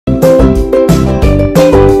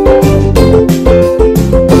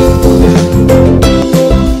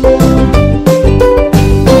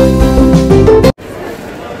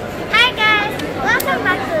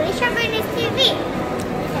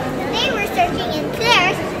watching in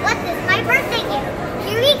Claire's What is My Birthday Gift?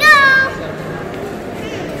 Here we go!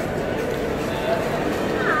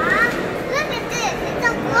 Aw, look at this! It's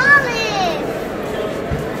a wallet!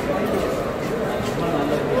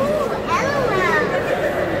 Ooh, L.O.L.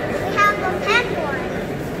 We have a pet one.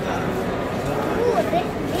 Ooh, this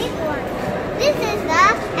big one. This is the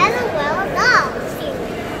L.O.L doll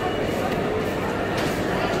series.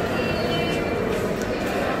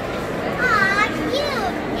 Aw,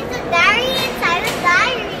 cute! It's a diary inside a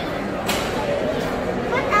diary.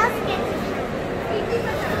 What else can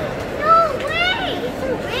No way! It's a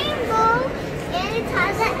rainbow and it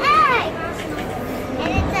has an egg. And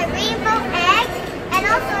it's a rainbow egg and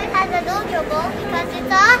also it has a dojo bowl because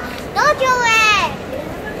it's a dojo egg.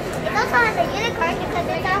 It also has a unicorn because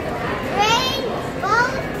it's a rainbow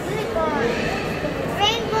unicorn.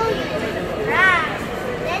 Rainbow unicorn. Right.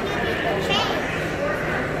 Then you need the chain.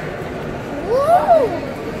 Woo!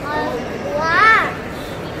 Wow.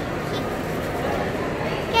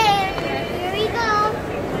 Okay, here we go.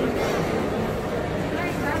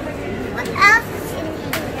 What else is in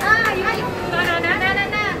here?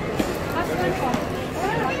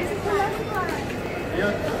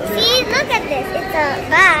 See, look at this. It's a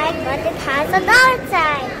bag, but it has a doll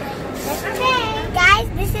inside. That's okay. Guys,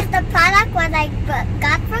 this is the product what I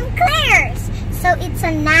got from Claire's. So it's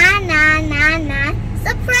a na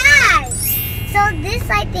surprise. So this,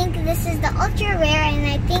 I think this is the ultra rare and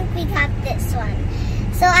I think we got this one.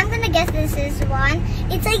 So I'm gonna guess this is one.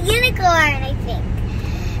 It's a unicorn, I think.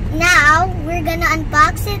 Now, we're gonna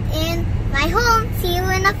unbox it in my home. See you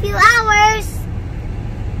in a few hours.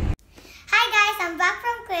 Hi guys, I'm back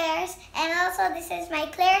from Claire's and also this is my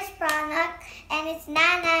Claire's product and it's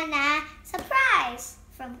na surprise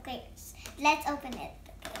from Claire's. Let's open it,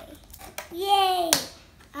 okay? Yay!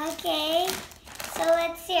 Okay, so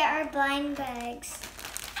let's see our blind bags.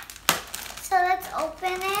 So let's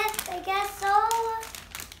open it, I guess so.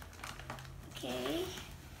 Okay.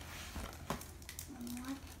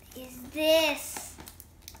 What is this?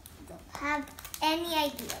 I don't have any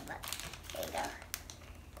idea, but here you go.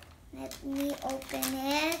 Let me open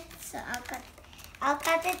it. So I'll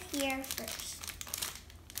cut it here first.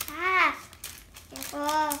 Ah,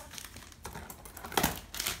 careful.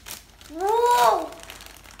 Whoa!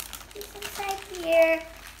 What's inside here?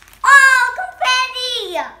 Oh,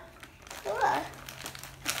 confetti! Cool.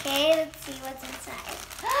 Okay, let's see what's inside.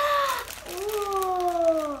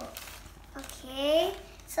 Ooh. Okay,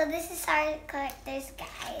 so this is our collector's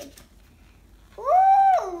guide.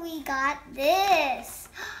 Ooh, we got this.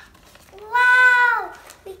 Wow,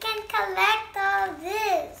 we can collect all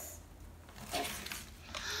this.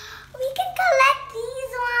 We can collect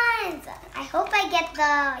these ones. I hope I get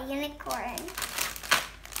the unicorn.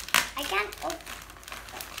 I can't open.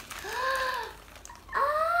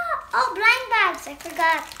 Oh, blind bags. I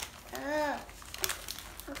forgot.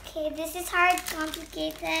 Okay, this is hard,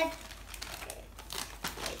 complicated. Okay,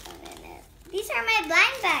 wait a minute. These are my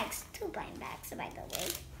blind bags. 2 blind bags, by the way.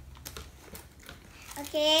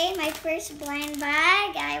 Okay, my first blind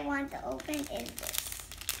bag I want to open is this.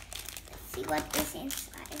 Let's see what is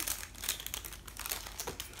inside.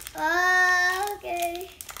 Oh, okay.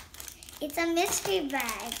 It's a mystery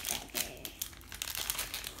bag. Okay.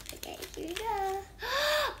 Okay, here we go.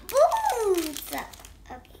 Boots!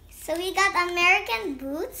 Okay, so we got American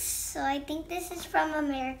boots. So I think this is from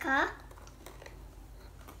America.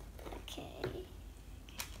 Okay.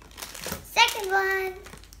 Second one.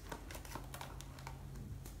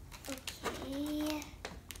 Okay.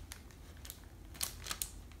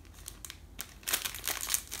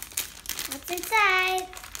 What's inside?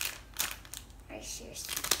 Where's yours?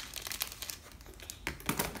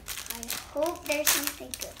 Okay. I hope there's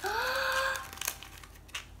something good. Oh,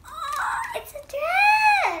 it's a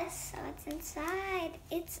dress. So what's inside?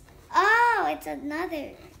 It's another.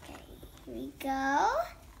 Okay, here we go.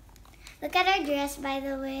 Look at our dress, by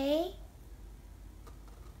the way.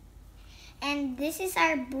 And this is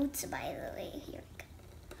our boots, by the way. Here we go.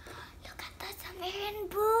 Look at those American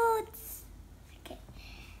boots. Okay.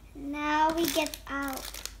 Now we get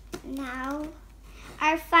out. Now,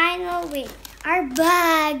 our final our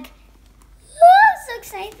bag. Oh, so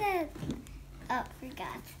excited. Oh,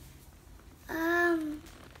 forgot.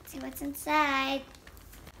 Let's see what's inside.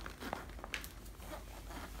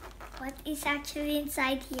 What is actually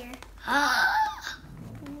inside here? Oh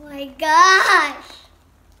my gosh.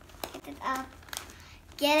 Get it out.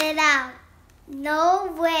 Get it out.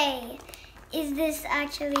 No way is this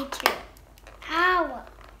actually true. Ow.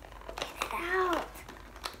 Get it out.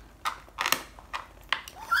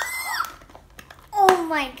 Oh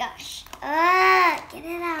my gosh. Get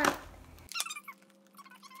it out.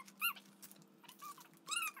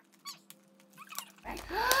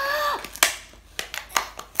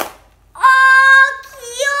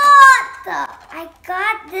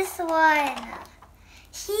 one.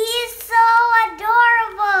 She is so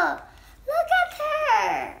adorable. Look at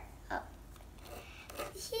her. Oh.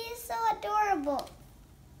 She is so adorable.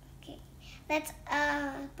 Okay, let's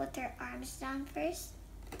put her arms down first.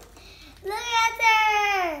 Look at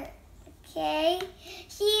her. Okay,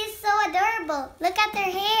 she is so adorable. Look at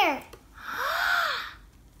her hair.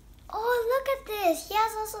 Oh, look at this. She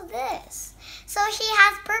has also this. So she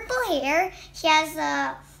has purple hair. She has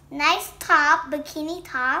a nice top, bikini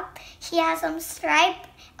top. She has some stripe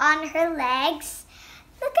on her legs.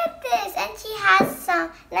 Look at this. And she has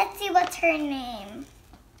some, let's see what's her name.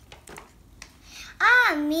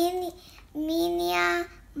 Minia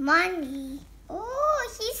Money. Oh,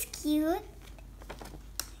 she's cute.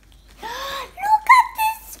 Look at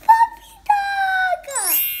this puppy dog.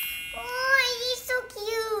 Oh, he's so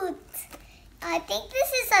cute. I think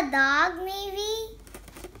this is a dog, maybe.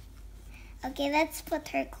 Okay, let's put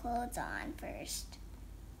her clothes on first.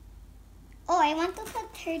 Oh, I want to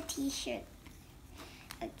put her t-shirt.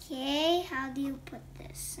 Okay, how do you put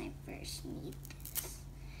this? I first need this.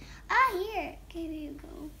 Here. Okay, here you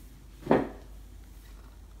go.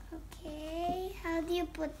 Okay, how do you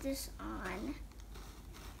put this on?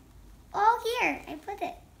 Oh, here. I put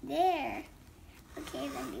it. There. Okay,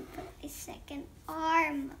 let me put a second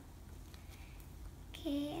arm.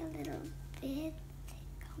 Okay, a little bit.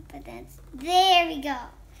 Confidence. There we go.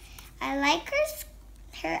 I like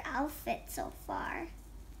her outfit so far.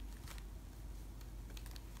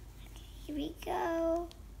 Okay, here we go.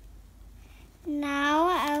 Now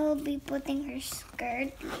I will be putting her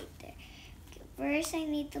skirt later. Okay, first I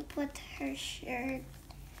need to put her shirt.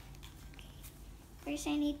 Okay, first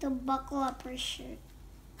I need to buckle up her shirt.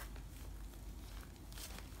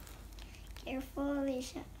 Careful,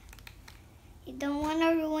 Elisha. You don't want to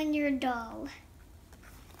ruin your doll.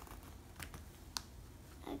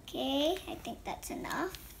 Okay, I think that's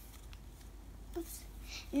enough. Oops.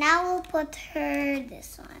 Now we'll put her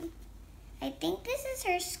this one. I think this is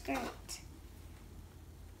her skirt.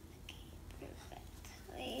 Okay, perfect.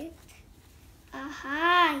 Wait.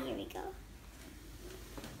 Aha, here we go.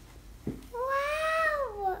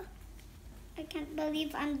 Wow! I can't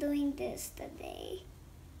believe I'm doing this today.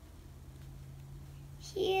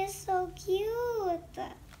 She is so cute.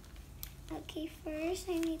 Okay, first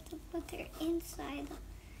I need to put her inside.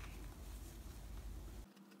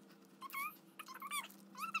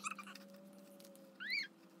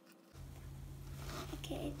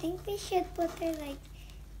 Okay, I think we should put her like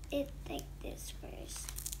this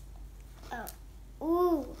first. Oh,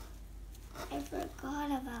 ooh, I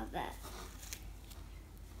forgot about that.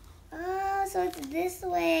 Oh, so it's this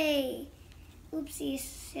way. Oopsie,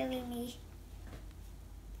 silly me.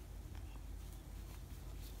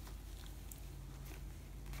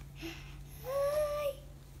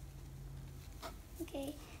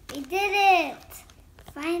 Okay, we did it.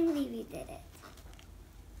 Finally, we did it.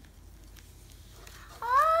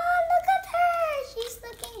 Oh, look at her. She's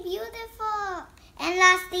looking beautiful. And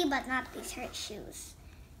lastly, but not least, her shoes.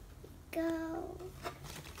 Go.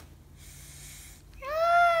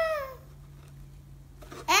 Ah.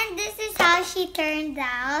 And this is how she turned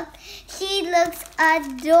out. She looks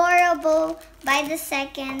adorable by the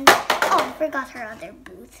second. Oh, I forgot her other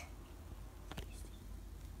boot.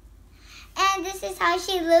 And this is how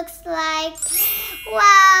she looks like.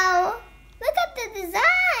 Wow! Look at the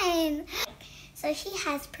design. So she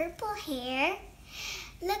has purple hair.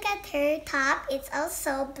 Look at her top. It's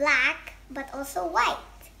also black, but also white.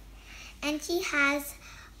 And she has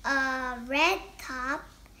a red top.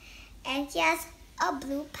 And she has a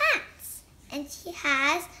blue pants. And she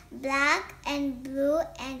has black and blue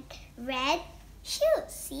and red shoes.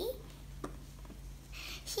 See?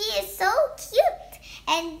 She is so cute.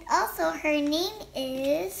 And also her name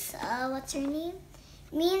is, what's her name?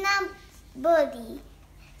 Mina Bubbly.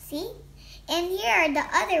 See? And here are the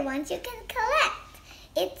other ones you can collect.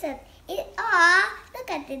 Look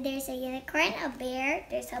at it. There's a unicorn, a bear,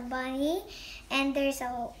 there's a bunny, and there's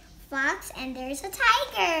a fox, and there's a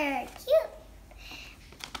tiger. Cute.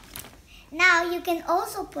 Now you can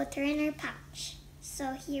also put her in her pouch.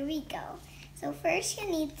 So here we go. So first you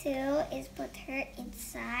need to is put her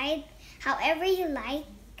inside however you like.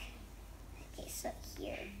 Okay, so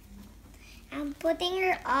here. I'm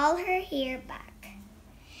putting all her hair back.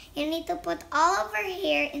 You need to put all of her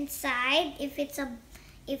hair inside if it's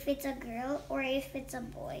a girl or if it's a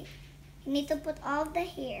boy. You need to put all the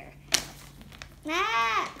hair.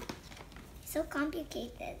 So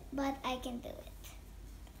complicated, but I can do it.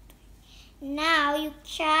 Now you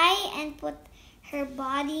try and put her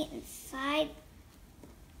body inside.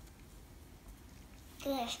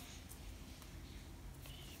 Ugh.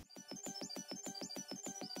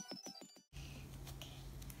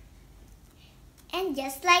 And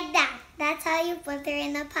just like that, that's how you put her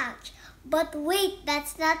in a pouch. But wait,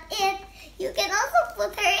 that's not it. You can also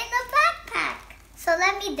put her in a backpack. So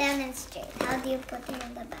let me demonstrate. How do you put her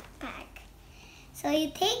in the backpack? So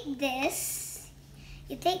you take this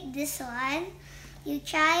one, you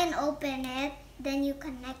try and open it, then you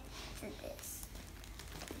connect to this.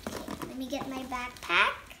 Okay, let me get my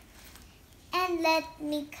backpack and let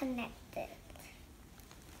me connect it.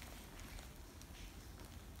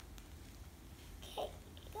 Okay,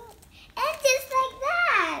 and just like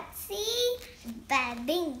that, see?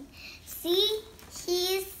 Bang! See?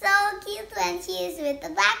 She is so cute when she is with the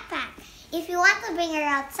backpack. If you want to bring her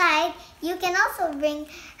outside, you can also bring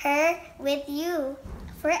her with you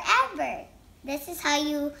forever. This is how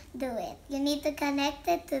you do it. You need to connect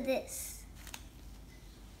it to this.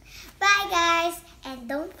 Bye guys, and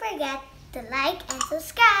don't forget to like and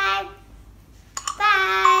subscribe.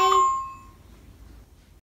 Bye!